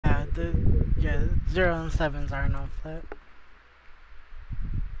yeah, 0 and 7s are no flip.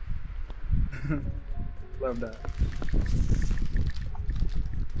 Love that.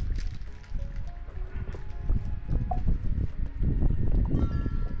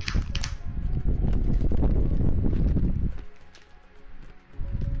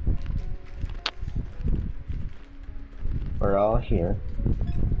 We're all here.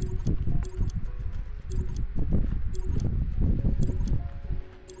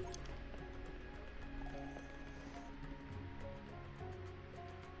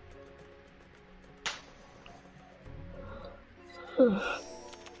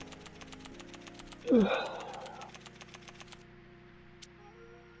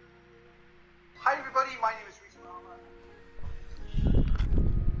 Hi everybody, my name is Reese Mama.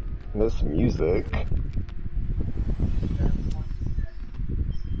 This music.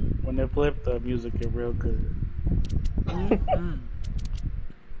 When they flip, the music get real good.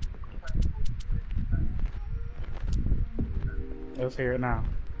 Let's hear it now.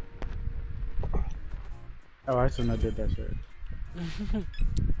 Oh, I shouldn't have did that shit.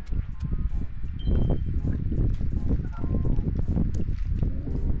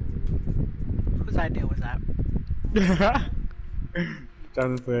 Whose idea was that?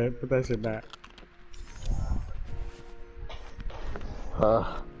 Jonathan said, put that shit back.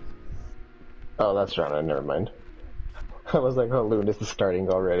 Oh, that's Rana, never mind. I was like, oh, Lunas is starting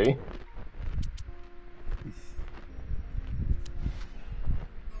already.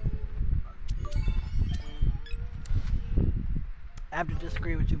 I have to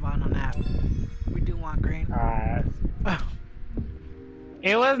disagree with you, Vaughn, on that. We do want green.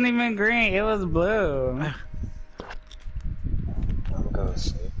 It wasn't even green, it was blue. I'm gonna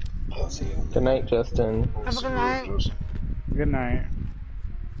sleep. I'll see you. Good night, Justin. Have a good night. Good night.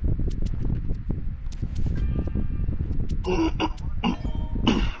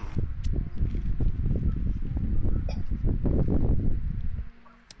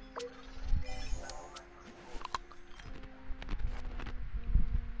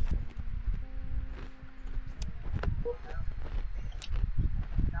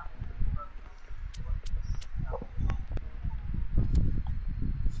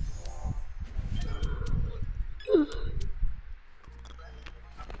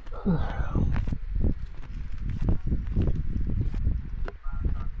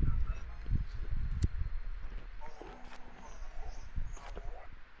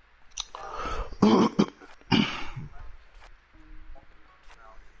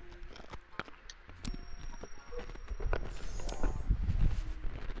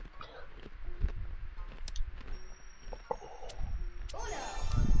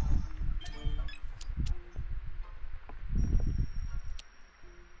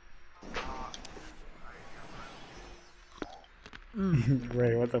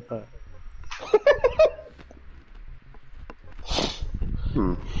 Ray, what the fuck?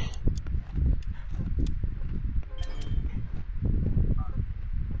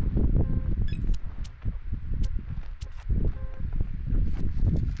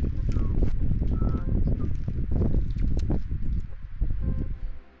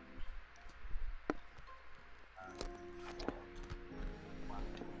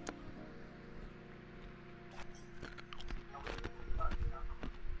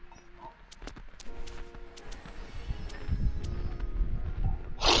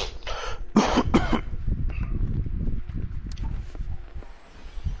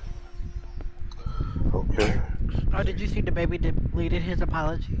 Okay. Oh, did you see the baby deleted his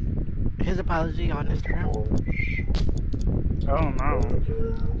apology? His apology on Instagram? Oh no.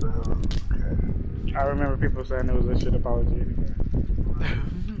 I remember people saying it was a shit apology anyway.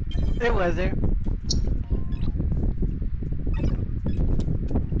 It wasn't.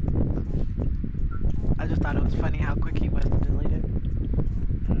 I just thought it was funny how quick he was to delete it.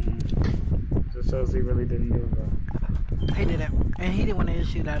 Just shows he really didn't give a fuck. He didn't. And he didn't want to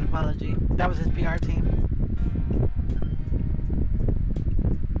issue that apology. That was his PR team.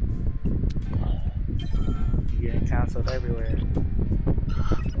 You getting canceled everywhere.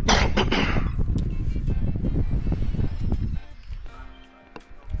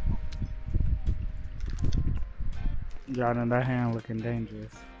 John, in that hand looking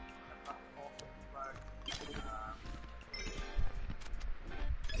dangerous.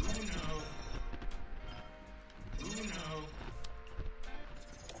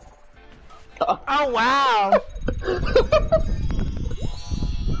 Oh, wow!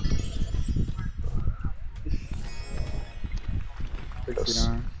 Yes.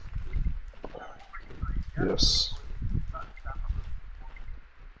 Yes.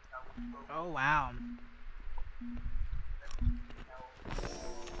 Oh, wow.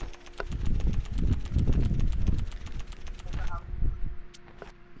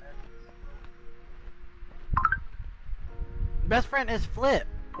 Best friend is Flip.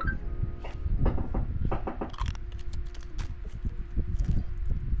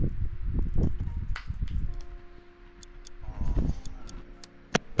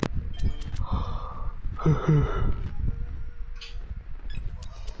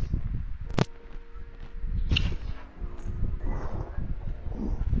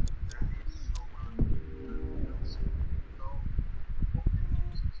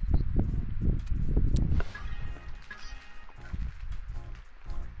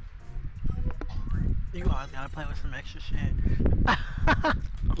 You always gotta play with some extra shit.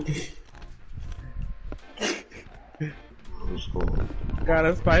 What's going on?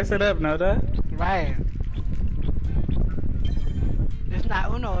 Gotta spice it up, no doubt. Right. It's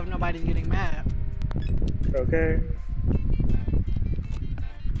not Uno if nobody's getting mad. Okay.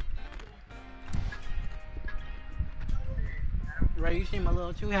 Ray, you seem a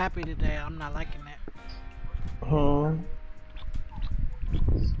little too happy today. I'm not liking it. Huh?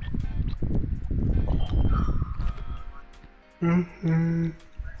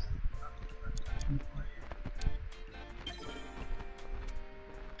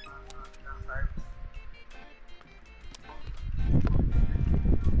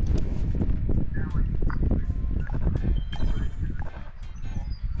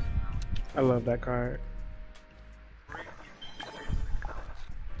 I love that card.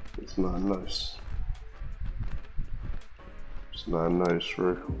 It's not nice. It's not nice,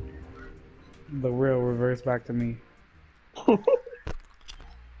 Rick. The real reverse back to me. I don't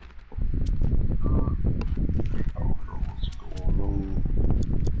know what's going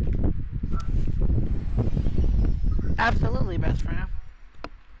on. Absolutely, best friend.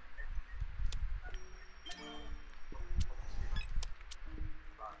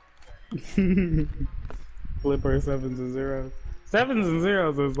 Flipper 7s and 0s. 7s and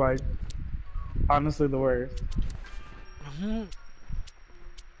 0s is like honestly the worst. Hmm.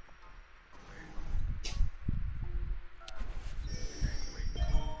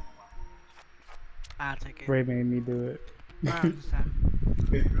 I'll take it. Ray made me do it. I understand.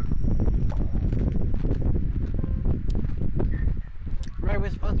 Ray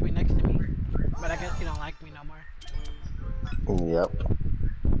was supposed to be next to me, but I guess he don't like me no more. Yep.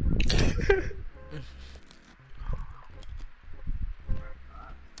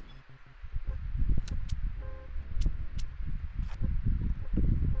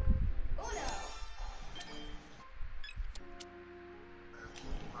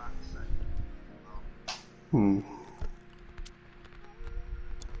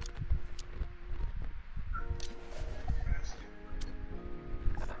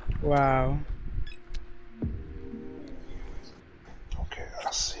 Wow. Okay,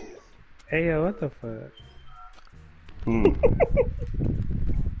 I see it. Hey yo, what the fuck?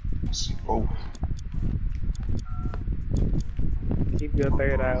 I see both. Keep your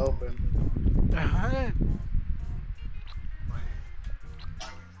third eye open.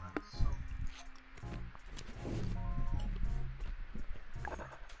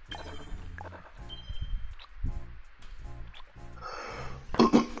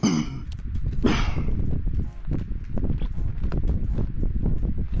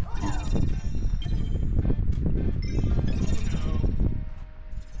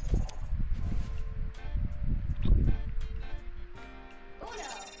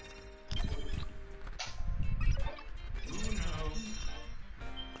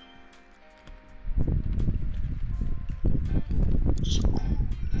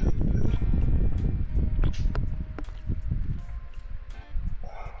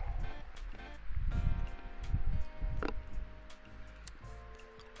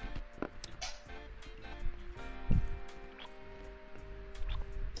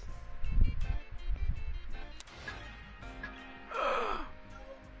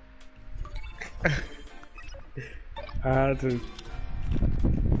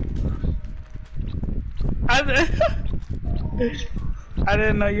 I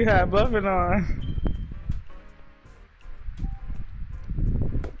didn't know you had buffing on.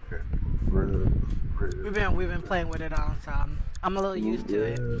 Okay, red. We've been playing with it all, so I'm a little used to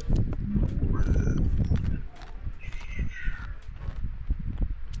it.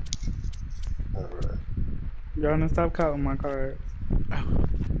 Alright. Y'all gonna stop counting my cards.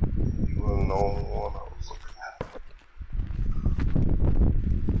 You wasn't the only one I was looking at.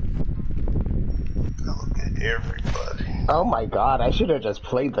 I look at everybody. Oh my god, I should have just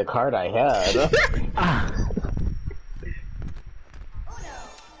played the card I had.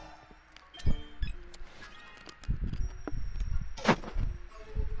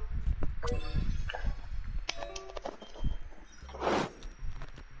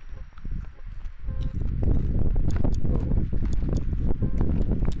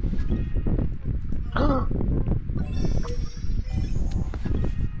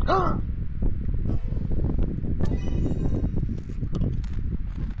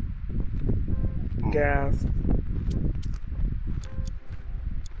 Gas.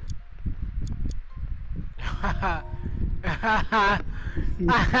 Ah,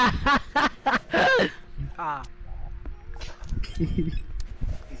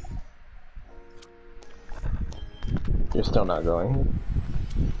 You're still not going.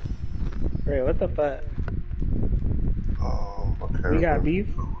 Wait, what the fuck? Okay. We got beef?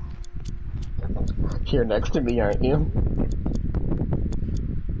 You're next to me, aren't you?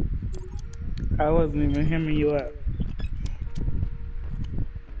 I wasn't even hemming you up.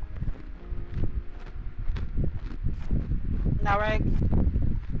 now, right?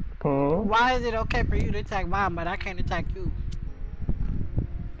 Hmm? Why is it okay for you to attack mom, but I can't attack you?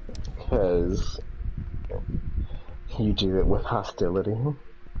 Because you do it with hostility.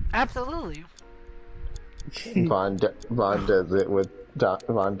 Absolutely. Vaughn does it with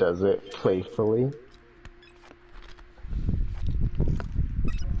Vaughn does it playfully.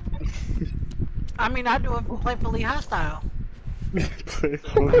 I mean, I do it playfully hostile.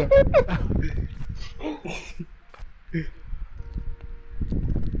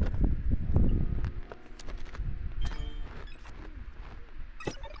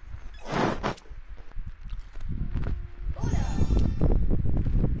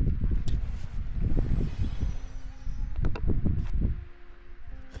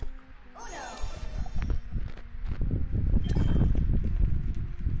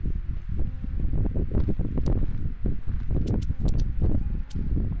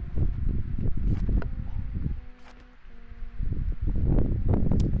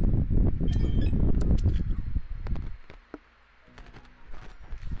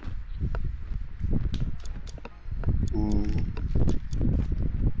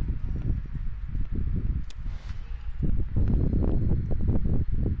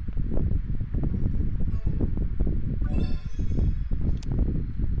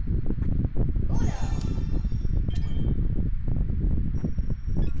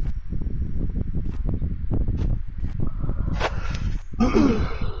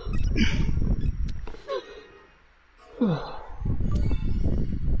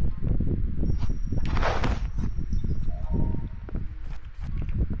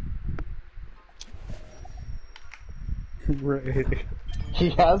 Right. He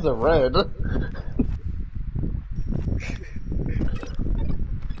has a red.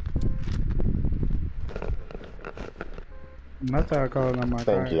 That's how I call it on my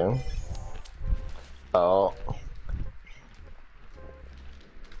Thank card. you. Oh.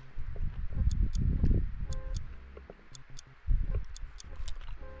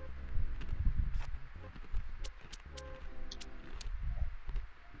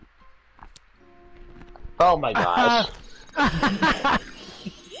 Oh my gosh.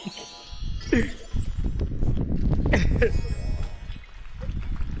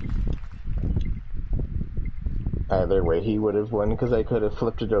 Either way, he would have won because I could have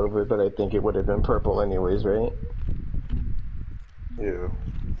flipped it over, but I think it would have been purple anyways, right? Yeah.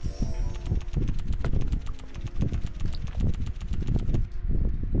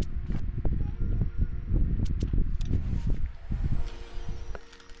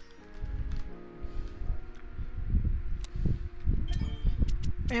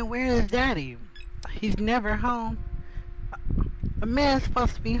 And where is Daddy? He's never home. A man's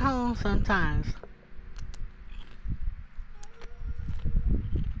supposed to be home sometimes.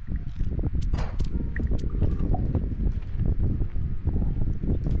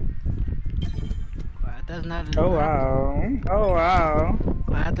 That does not. Oh wow. Oh wow.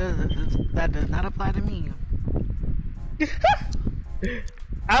 That does not apply to me.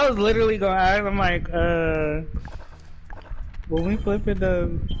 I was literally gonna ask, I'm like, when we flip it, does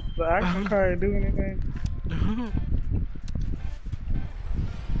the action card do anything?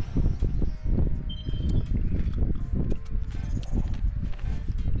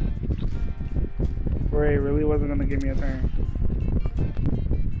 Ray really wasn't gonna give me a turn.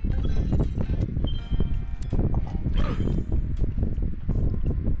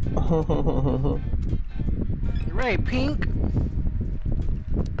 Ray, pink.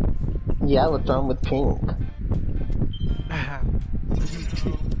 Yeah, what's wrong with pink?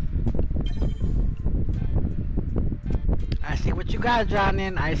 I see what you got,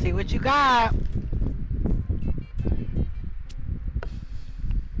 Johnin. I see what you got.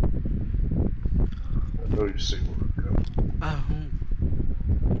 I know you see what I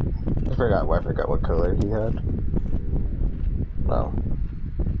got. I forgot what color he had. Oh.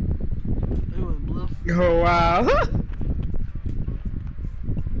 It was blue. Oh wow.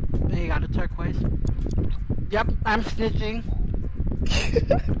 Then you got a turquoise. Yep, I'm snitching.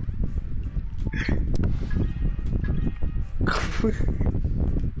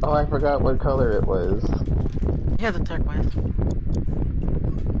 Oh, I forgot what color it was. He has a turquoise.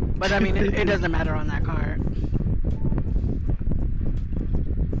 But I mean, it doesn't matter on that card.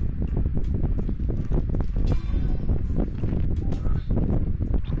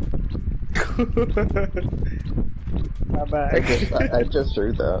 My bad. I just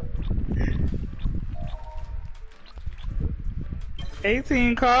heard that.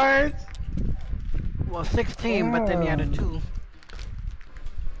 18 cards? Well, 16, but then he had a 2.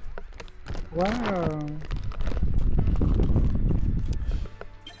 Wow.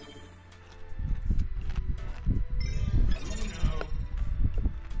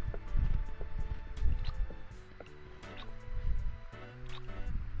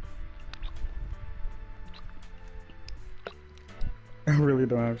 I really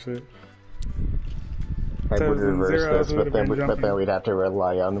don't have shit. I would Sevens and reverse zeros this, would've been but then jumping. we'd have to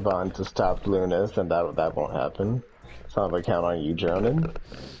rely on Vaughn to stop Lunas, and that won't happen. So I'm gonna count on you, Jonan.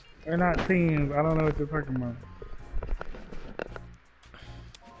 They're not teams. I don't know what you're talking about.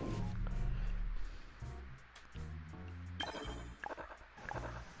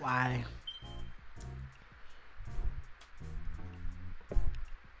 Why?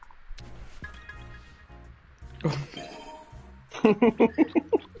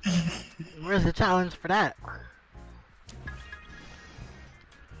 Where's the challenge for that?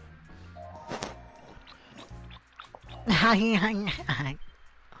 Hey,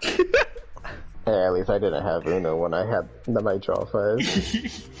 at least I didn't have Uno when I had my draw 5.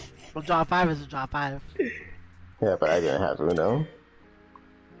 Well, draw 5 is a draw 5. Yeah, but I didn't have Uno.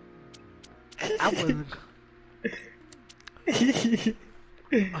 I was.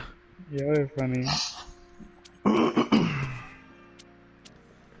 Yeah, they're funny.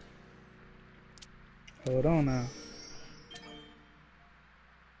 Hold on now.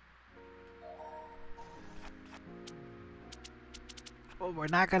 What we're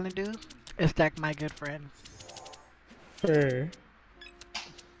not gonna do is stack my good friend. Sure.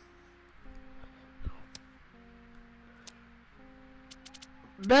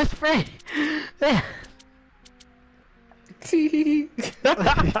 Best friend!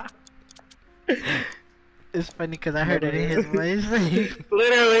 It's funny because I heard it in his voice.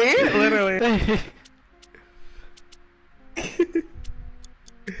 Literally.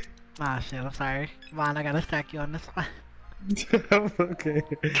 Ah, shit, I'm sorry. Vaughn, I gotta stack you on this one. Okay.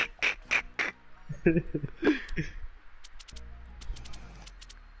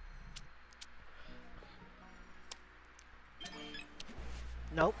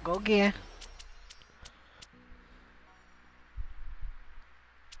 Nope, go again.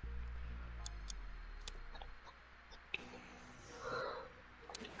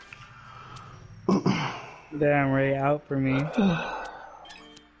 Damn, Ray out for me.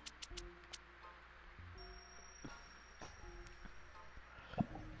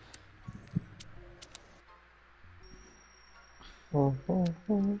 I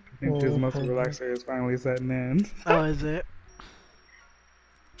think this muscle relaxer is finally setting in. Oh, is it?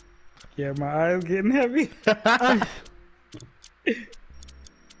 Yeah, my eyes getting heavy.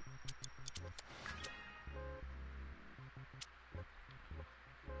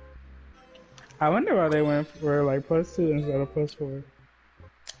 I wonder why they went for like +2 instead of +4.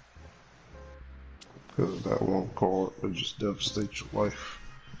 Because that one card would just devastate your life.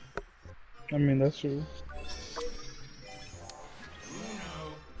 I mean, that's true.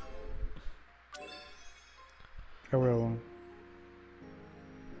 A real one.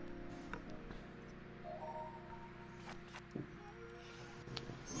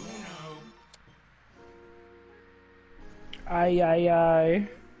 Ay, ay, ay.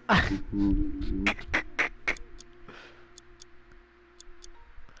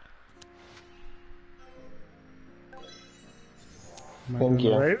 Thank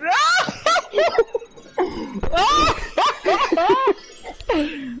you. Right?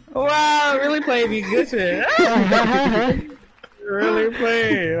 Wow, really played me good shit. Really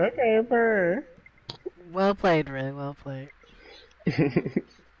played. Okay, fair. Well played, Ray, well played.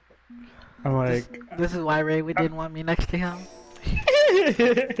 I'm like, This is why Ray didn't want me next to him.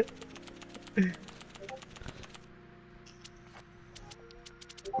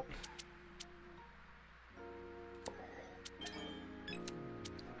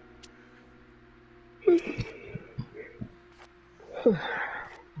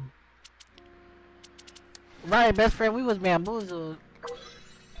 Right, best friend, we was bamboozled.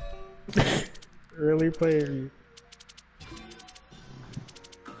 really played me.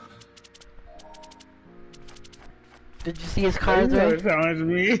 Did you see his You cards, never Ray? challenged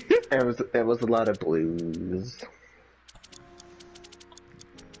me. It was a lot of blues.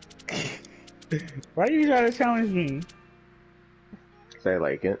 Why you trying to challenge me? Cause I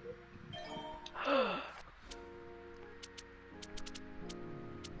like it.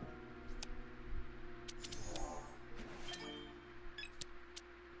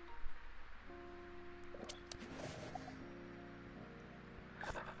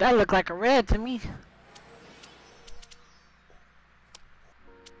 That looked like a red to me.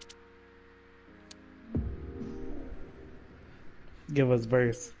 Give us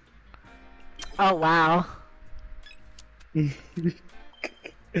verse. Oh wow.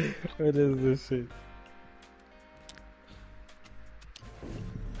 What is this shit?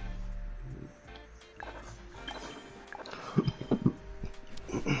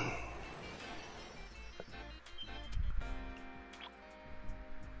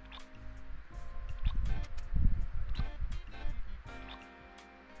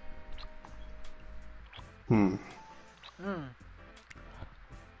 Hmm. Mm.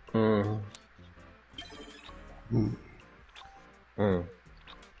 Mm. Hmm. Mm.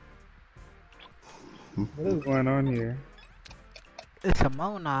 What is going on here? It's a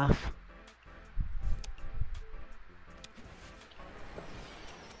Monoth.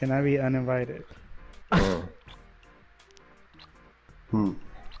 Can I be uninvited? Mm. Hmm.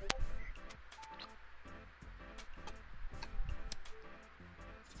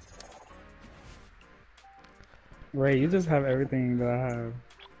 Ray, you just have everything that I have.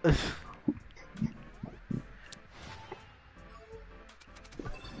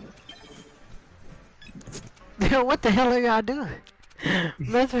 Yo, what the hell are y'all doing?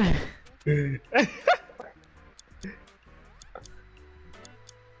 Listen,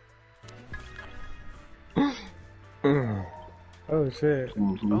 Mm. Oh shit.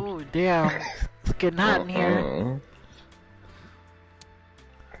 Mm-hmm. oh damn, it's getting hot in here. Mm.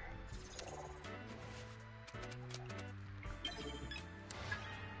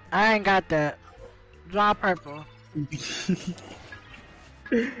 I ain't got that. Draw purple.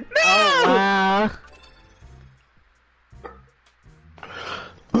 Oh wow.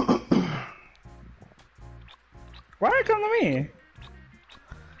 Why it come to me?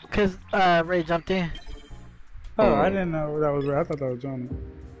 Cause Ray jumped in. Oh, I didn't know that was Ray. I thought that was Johnny.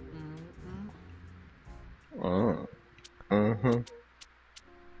 Mm-mm. Mm. Mm-hmm.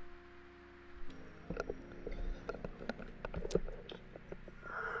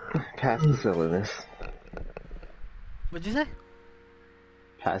 Pass it to Lunas. What'd you say?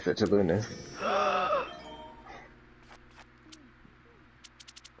 Pass it to Lunas.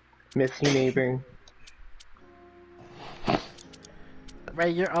 Miss you, neighbor.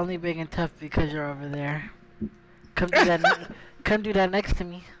 Ray, you're only big and tough because you're over there. Come do that. Come do that next to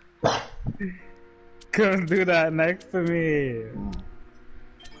me. Come do that next to me.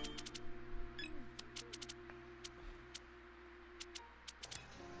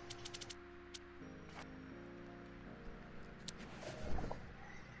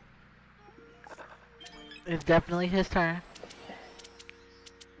 It's definitely his turn.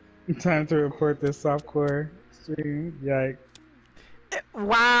 Time to report this softcore stream. Yikes.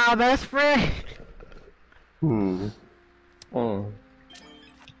 Wow, best friend. Hmm. Mm.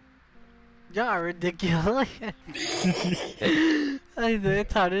 Y'all are ridiculous. I know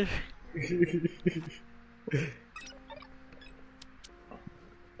it's hard.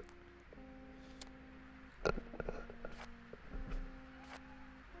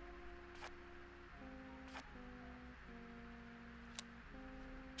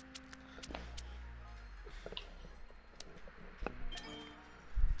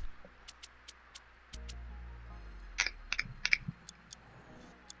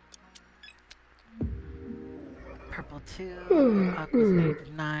 Purple 2, Aqua's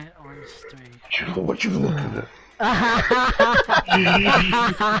 8, 9, Orange 3. What you looking at?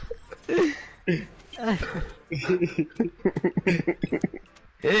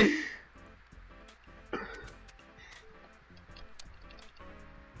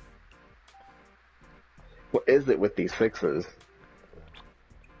 What is it with these sixes?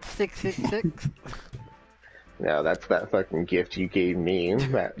 666. No, that's that fucking gift you gave me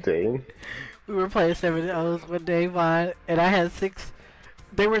that day. We were playing 7-0s one day, Vaughn, and I had 6.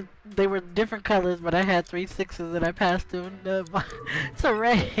 They were different colors, but I had 3 6s and I passed them to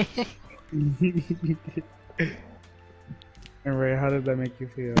Ray. And Ray, how did that make you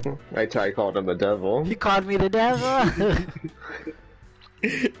feel? I called him the devil. He called me the devil.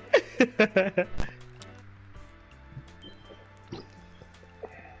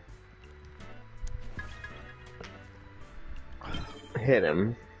 Hit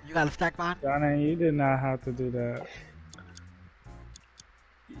him. You got a stack, Vaughn? Johnny, you did not have to do that.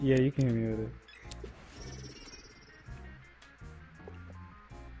 Yeah, you can hear me with it.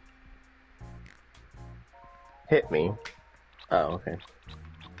 Hit me. Oh, okay.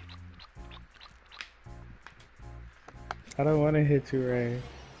 I don't want to hit you, Ray.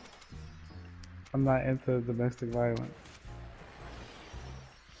 I'm not into domestic violence.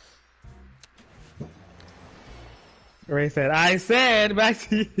 Ray said, I said, back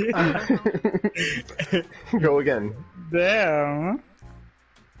to you. Go again. Damn.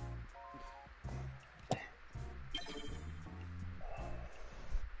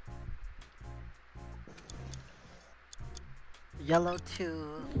 Yellow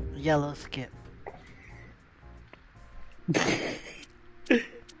 2, yellow skip.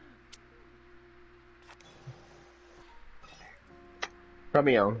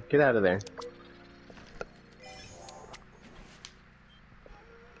 Romeo, get out of there.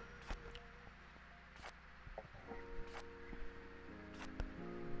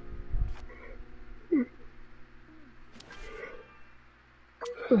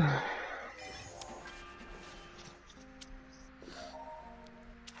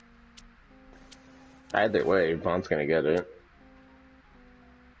 Either way, Vaughn's gonna get it.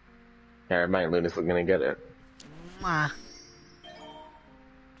 Or my Lunas is gonna get it. Mwah.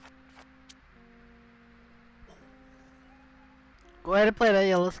 Go ahead and play that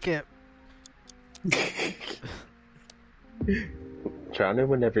yellow skip. Toronto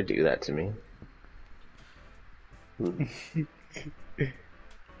would never do that to me.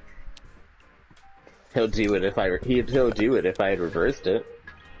 He'll do it if he'll do it if I had reversed it.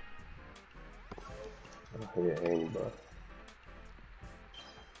 Yeah, anybody.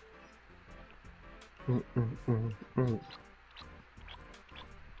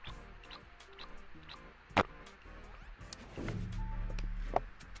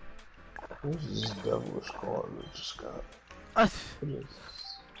 What is this devilish card that just got? Why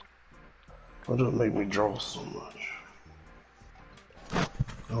does it make me draw so much?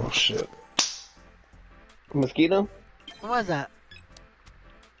 Oh shit. Mosquito? What was that?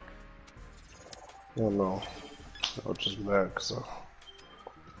 Oh no. I was just mad because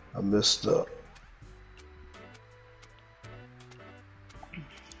I messed up.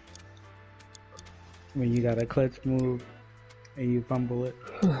 When you got a clutch move and you fumble it.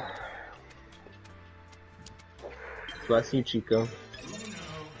 Bless you, Chico.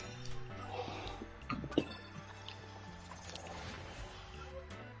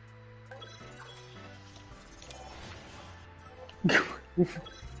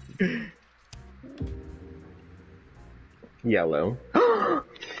 Yellow.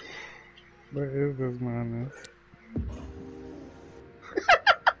 What is this madness?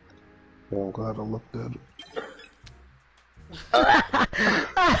 Well, I'm glad I looked at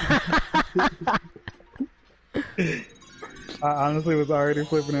it. I honestly was already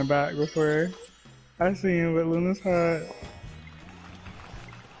flipping it back before I seen what Luna's had.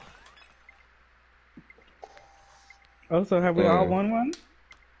 Oh, so have we all won one?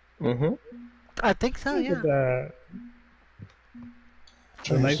 Mm-hmm. I think so, Look yeah. at that.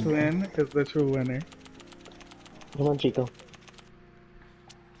 The next win is the true winner. Come on, Chico.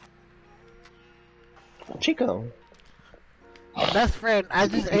 Chico. Best friend, I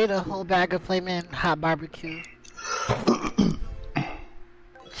just ate a whole bag of Flamin' Hot Barbecue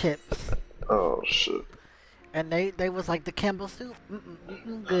chips. Oh shit. And they was like the Campbell soup.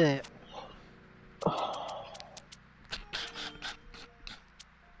 Good.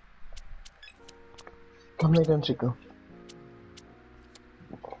 Come lay down, Chico.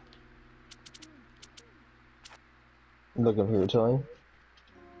 Looking for your toy?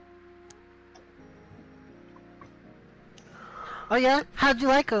 Oh yeah? How'd you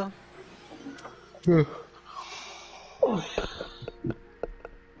like them?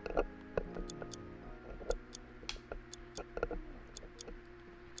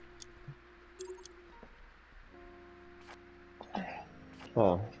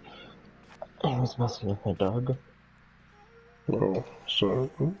 Oh. I was messing with my dog. Oh, so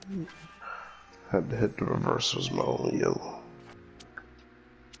had to hit the reverse was my only yellow.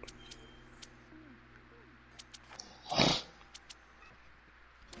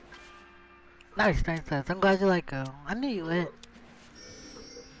 Nice, nice, nice. I'm glad you like them. I knew you would.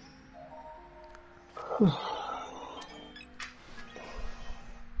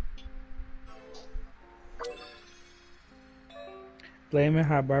 Flamin'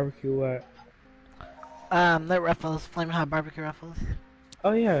 Hot Barbecue what? The Ruffles, Flamin' Hot Barbecue Ruffles.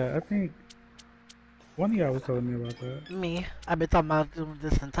 Oh yeah, I think one of y'all was telling me about that. Me. I've been talking about them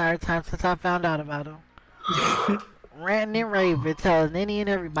this entire time since I found out about them. Ranting and raving, telling any and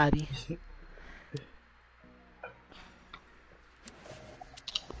everybody.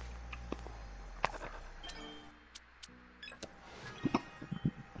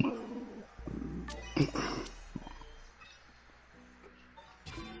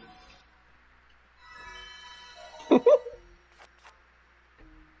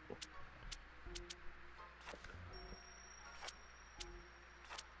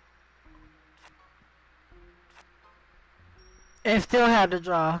 and still had to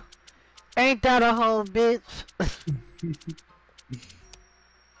draw. Ain't that a whole bitch?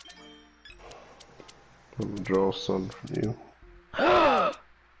 I'm gonna draw something from you.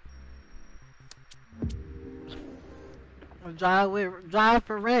 Draw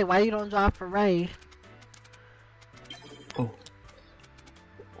for Ray. Why you don't draw for Ray?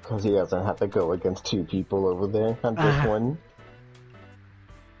 Because he doesn't have to go against two people over there on this one.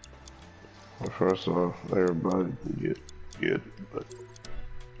 Well, first off, everybody can get it, but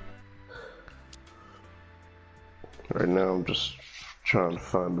right now I'm just trying to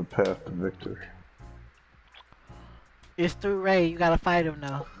find the path to victory. It's through Ray. You gotta fight him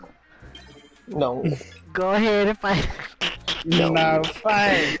now. No. Go ahead and fight. No,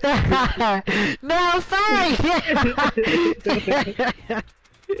 fight. No, fight.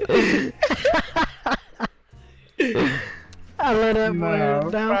 I let him No,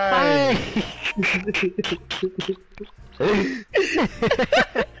 win. Now fight. fight.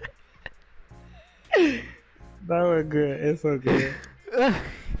 That was good. It's so good.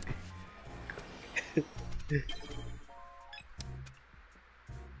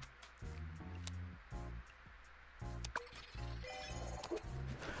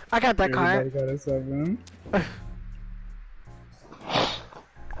 I got that card. Everybody got a 7.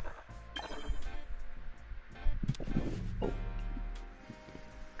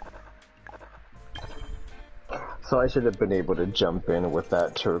 So I should have been able to jump in with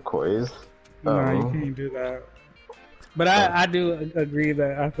that turquoise. No, you can't do that. But I do agree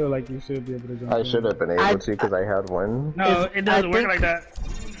that I feel like you should be able to jump I in. should have been able to because I had one. No, it doesn't work like that.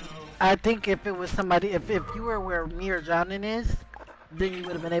 I think if it was somebody, if you were where me or Johnny is, then you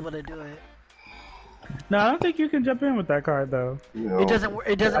would have been able to do it. No, I don't think you can jump in with that card though. No. It doesn't.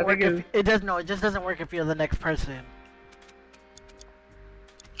 It doesn't I work. think It just doesn't work if you're the next person.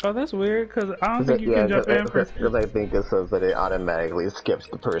 Oh, that's weird because I don't think you can jump in for. Because I think it says that it automatically skips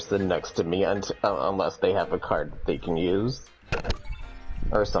the person next to me unless they have a card that they can use.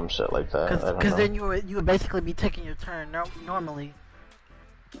 Or some shit like that. Because then you would basically be taking your turn normally.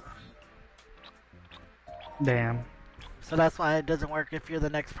 Damn. So that's why it doesn't work if you're the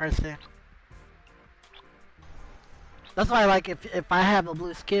next person. That's why, like, if I have a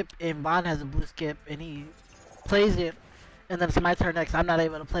blue skip and Bond has a blue skip and he plays it, and then it's my turn next, I'm not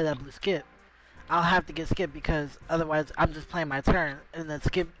able to play that blue skip. I'll have to get skipped because otherwise I'm just playing my turn, and then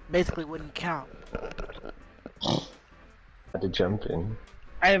skip basically wouldn't count. I had to jump in.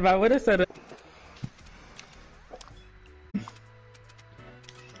 If I would have said it.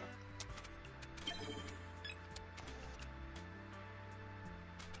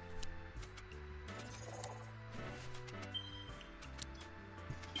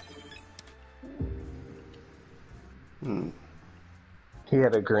 He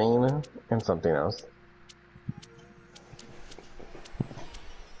had a green and something else.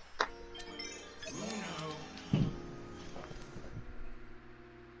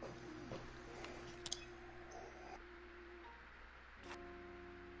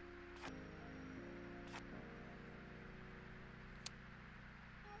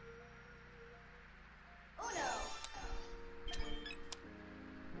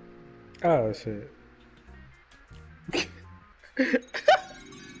 Oh shit.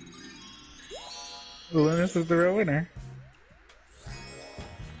 Lunas is the real winner.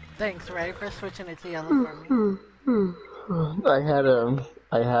 Thanks, Ray, for switching it to yellow for me. I had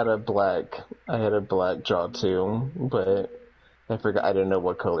a black draw too, but I forgot. I didn't know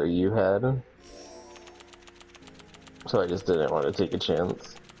what color you had, so I just didn't want to take a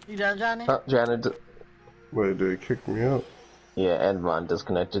chance. You done, Johnny? Oh, Janet. Wait, did it kick me out? Yeah, and Vaughn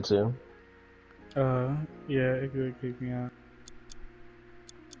disconnected too. Yeah, it could kick me out.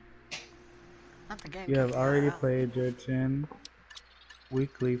 Not the game. You have kicking already out. played your 10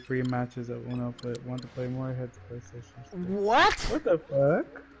 weekly free matches at Uno, but want to play more, head to PlayStation. What? What the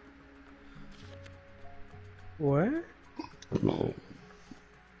fuck? What?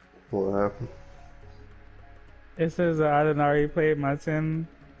 What happened? It says that I done already played my 10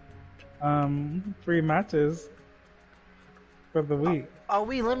 free matches for the week. Are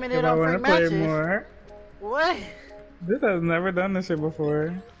we limited If I on free want to play matches? more, What? this has never done this shit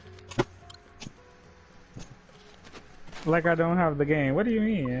before. Like I don't have the game. What do you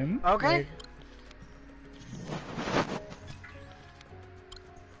mean? Okay. Like,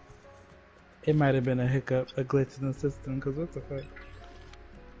 it might have been a hiccup, a glitch in the system, because what the fuck?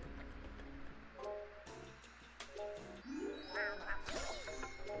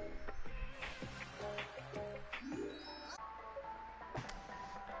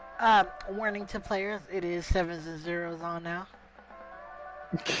 Warning to players, it is 7s and 0s on now.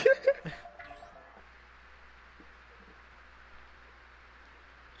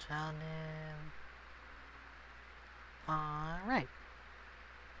 Found him. Alright.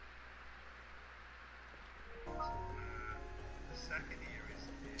 The second year is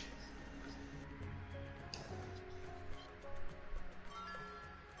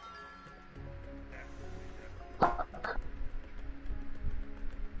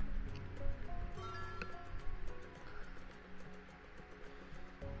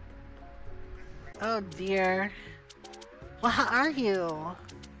Oh dear. Well, how are you?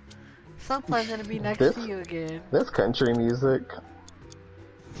 So pleasant to be next This- to you again. This country music.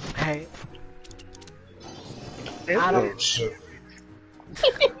 Hey. Is I it don't- Oh shit.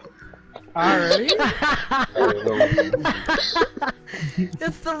 already? I didn't know.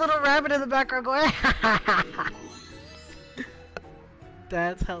 It's the little rabbit in the background going.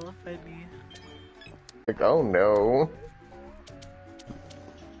 That's hella funny. Like, oh no.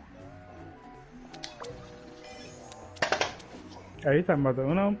 Are you talking about the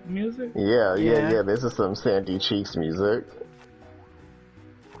Uno music? Yeah. This is some Sandy Cheeks music.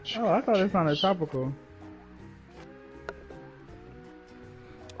 Oh, I thought it sounded tropical.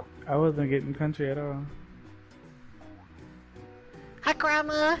 I wasn't getting country at all. Hi,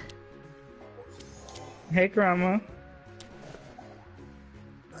 Grandma. Hey, Grandma.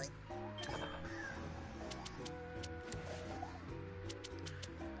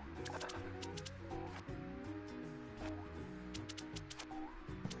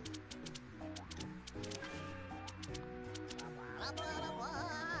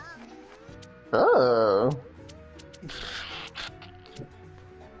 Oh.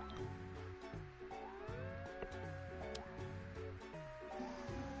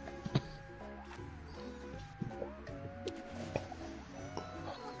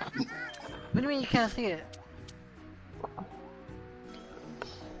 What do you mean you can't see it?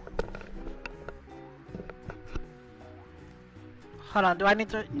 Hold on, do I need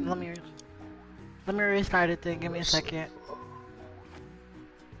to let me restart it then, give me a second.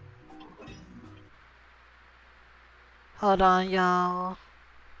 Hold on, y'all.